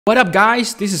What up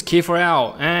guys, this is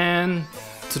K4L and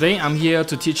today I'm here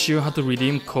to teach you how to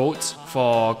redeem codes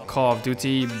for Call of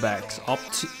Duty Black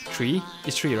Ops 3.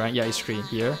 It's 3, right? Yeah, it's 3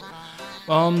 here.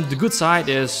 The good side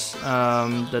is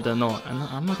I'm not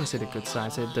gonna say the good side. I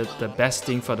say the best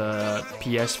thing for the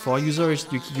PS4 user is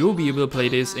you'll be able to play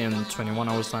this in 21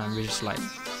 hours time, which is like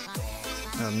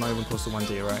not even close to 1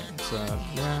 day, right? So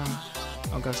yeah,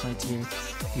 August 19,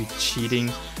 you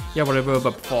cheating. Yeah, whatever,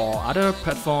 but for other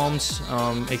platforms,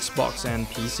 Xbox and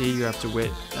PC, you have to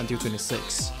wait until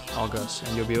 26 August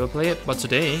and you'll be able to play it. But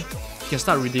today, you can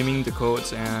start redeeming the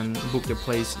codes and book your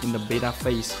place in the beta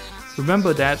phase.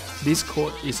 Remember that this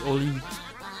code is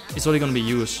only gonna be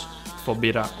used for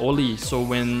beta only. So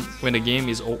when the game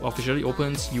is officially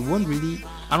opens, you won't really.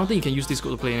 I don't think you can use this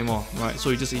code to play anymore, right?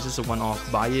 So it's just a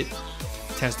one-off. Buy it,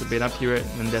 test the beta period,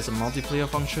 and there's a multiplayer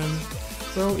function.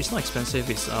 So it's not expensive.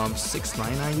 It's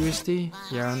 $6.99 USD.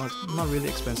 Yeah, not really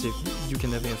expensive. You can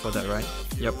definitely afford that, right?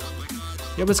 Yep.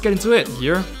 Let's get into it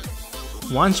here.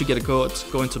 Once you get a code,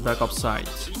 go into Black Ops site,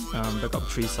 Black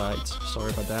Ops 3 site. Sorry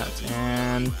about that.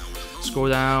 And scroll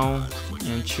down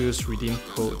and choose redeem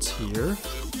codes here.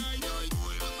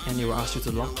 And it will ask you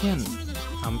to log in.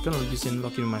 I'm gonna log in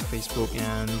with my Facebook,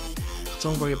 and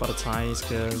don't worry about the ties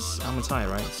because I'm a Thai,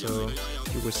 right? So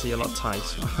you will see a lot of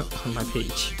ties on my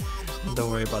page.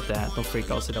 Don't worry about that. Don't freak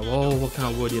out. Say that, whoa, what kind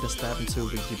of world did I step into?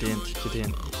 But you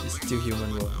didn't. It's still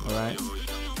human world, alright?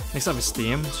 Next up is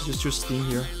Steam. So just choose Steam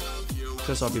here.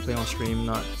 Because I'll be playing on stream,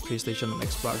 not PlayStation and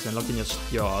Xbox, and log in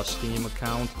your Steam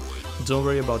account. Don't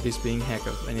worry about this being hacked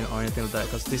or anything like that,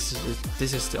 because this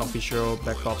is the official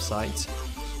Black Ops site.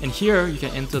 And here you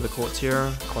can enter the codes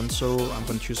here. Console, I'm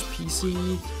gonna choose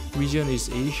PC. Region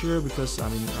is Asia because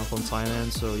I'm from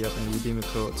Thailand, so you can redeem the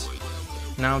codes.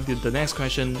 Now the next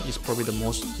question is probably the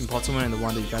most important one and the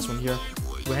one that you guys want to hear.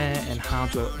 Where and how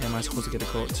am I supposed to get the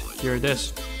code? Here it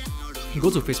is.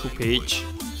 Go to Facebook page.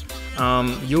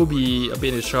 You'll be a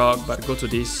bit in shock, but go to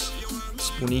this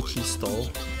Spoonie Key store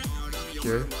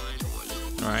here.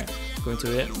 Alright, go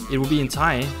into it. It will be in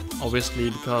Thai, obviously,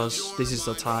 because this is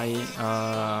a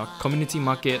Thai community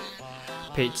market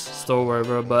page store,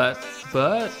 wherever. But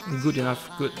good enough.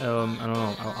 Good. I don't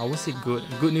know. I would say good.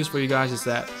 Good news for you guys is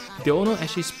that they all don't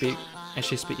actually speak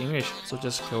English. So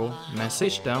just go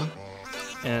message them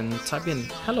and type in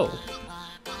hello.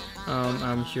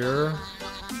 I'm here.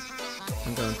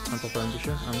 I'm gonna type up English.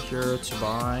 I'm here to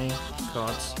buy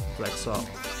cards Black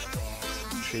Ops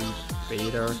 3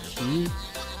 beta key.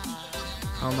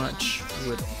 How much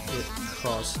would it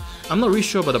cost? I'm not really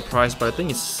sure about the price, but I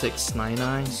think it's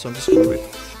 $6.99. So I'm just gonna wait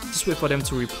for them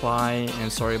to reply.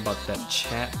 And sorry about that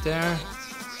chat there.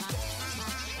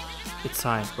 It's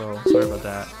Thai, bro. Sorry about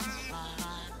that.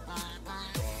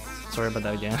 Sorry about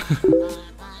that again.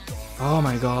 Oh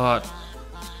my god.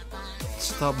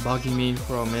 Stop bugging me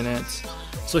for a minute.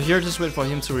 So here, just wait for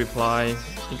him to reply.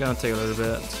 It's gonna take a little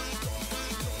bit.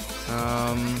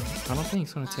 I don't think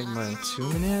it's gonna take more than 2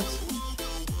 minutes.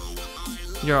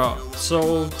 Yeah,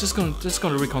 so just gonna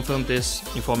reconfirm this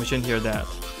information here that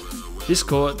this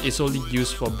code is only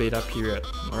used for beta period.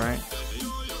 Alright?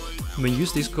 When you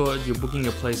use this code, you're booking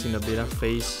your place in the beta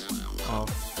phase of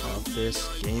this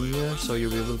game here, so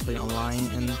you'll be able to play online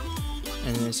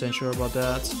and essential about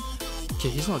that. Okay,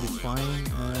 he's not replying.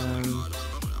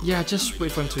 Yeah, just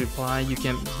wait for him to reply. You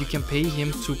can pay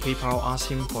him to PayPal, ask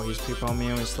him for his PayPal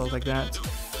mail and stuff like that.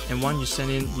 And once you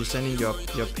send in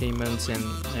your payments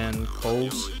and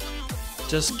codes,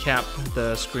 just cap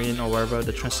the screen or wherever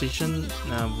the transition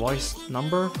voice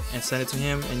number and send it to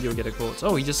him, and you'll get a code.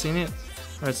 Oh, he just seen it.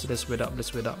 Alright, so let's wait up.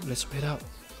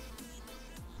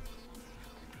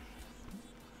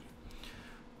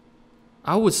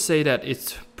 I would say that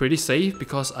it's pretty safe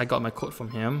because I got my code from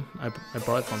him. I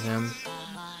bought it from him.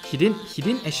 He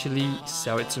didn't actually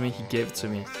sell it to me. He gave it to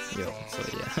me. Yo, so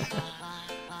yeah.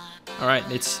 All right,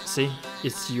 it's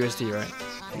USD, right?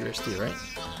 USD, right?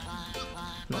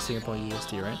 Not Singapore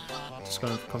USD, right? Just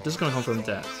gonna confirm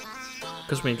that.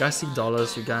 Because when you guys see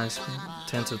dollars, you guys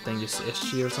tend to think it's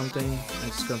SG or something. I'm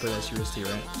just gonna put it as USD,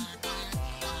 right?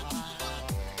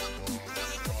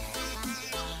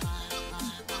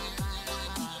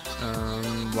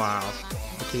 Wow.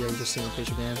 Okay, yeah, you just seeing the page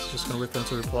again. So just gonna wait for them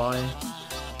to reply.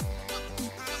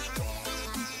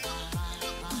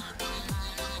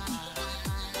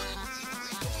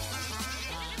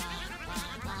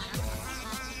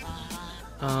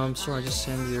 So I just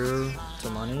send you the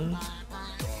money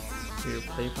to your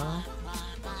PayPal.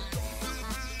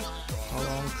 How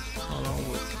long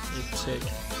would it take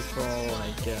before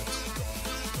I get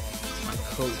my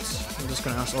codes? I'm just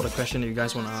gonna ask all the questions you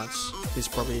guys want to ask. This is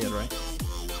probably it, right?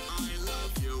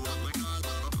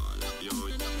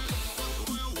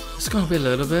 It's gonna be a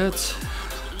little bit.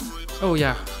 Oh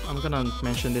yeah, I'm gonna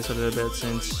mention this a little bit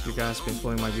since you guys been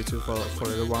following my YouTube for a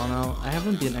little while now. I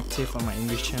haven't been active on my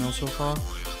English channel so far,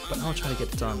 but I'll try to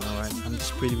get it done, alright? I'm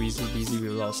just pretty busy with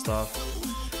a lot of stuff.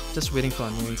 Just waiting for a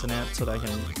new internet so that I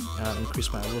can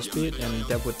increase my upload speed, and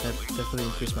that would definitely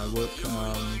increase my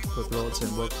workloads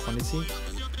and work quantity.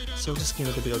 So just give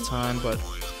it a bit of time, but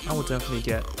I will definitely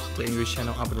get the English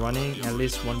channel up and running, at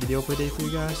least one video per day for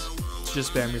you guys. So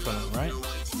just bear me for now, right?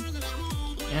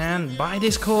 And buy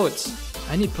these codes.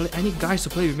 I need guys to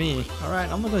play with me. Alright,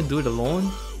 I'm not gonna do it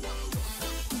alone.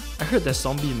 I heard there's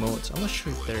zombie modes. I'm not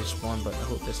sure if there is one, but I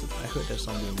heard there's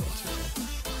zombie modes. Yeah.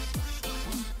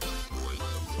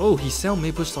 Oh, he sell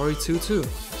Maple Story 2 too.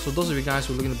 So those of you guys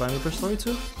who are looking to buy Maple Story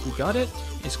 2, he got it.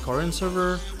 It's Korean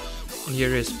server. And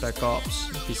here is Black Ops.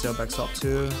 He sell Black Ops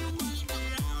 2.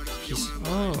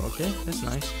 Oh, okay, that's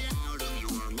nice.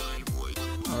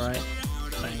 Alright,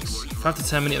 thanks. 5 to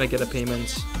 10 minutes I get a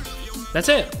payment. That's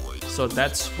it. So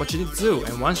that's what you need to do.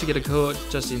 And once you get a code,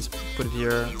 just put it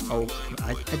here. Oh,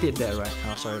 I did that right.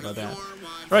 Oh, sorry about that.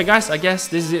 Alright guys, I guess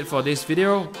this is it for this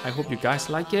video. I hope you guys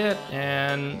like it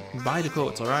and buy the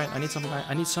codes, alright? I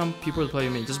need some people to play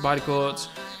with me. Just buy the codes.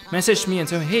 Message me and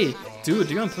tell me, hey, dude,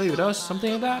 do you want to play with us?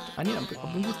 Something like that. I need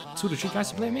 2 to 3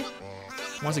 guys to play with me.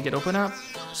 Once I get open up.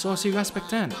 So I'll see you guys back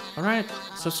then. Alright?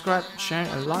 Subscribe, share,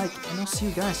 and like, and I'll see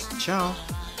you guys. Ciao.